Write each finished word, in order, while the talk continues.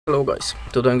Hello guys,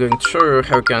 today I'm going to show you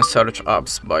how you can search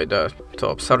apps by the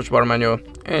top search bar menu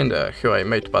in the HUAWEI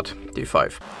MatePad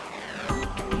T5.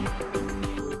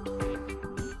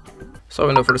 So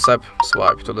in the first step,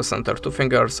 swipe to the center 2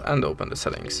 fingers and open the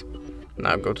settings.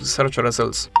 Now go to search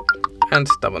results and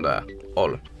tap on the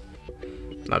all.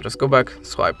 Now just go back,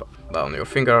 swipe down your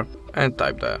finger and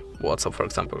type the WhatsApp, for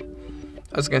example.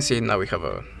 As you can see, now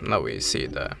we see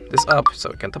this app,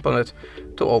 so we can tap on it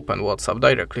to open WhatsApp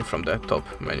directly from the top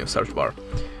menu search bar.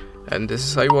 And this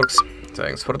is how it works.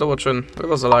 Thanks for the watching,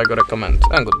 leave us a like or a comment,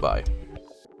 and goodbye.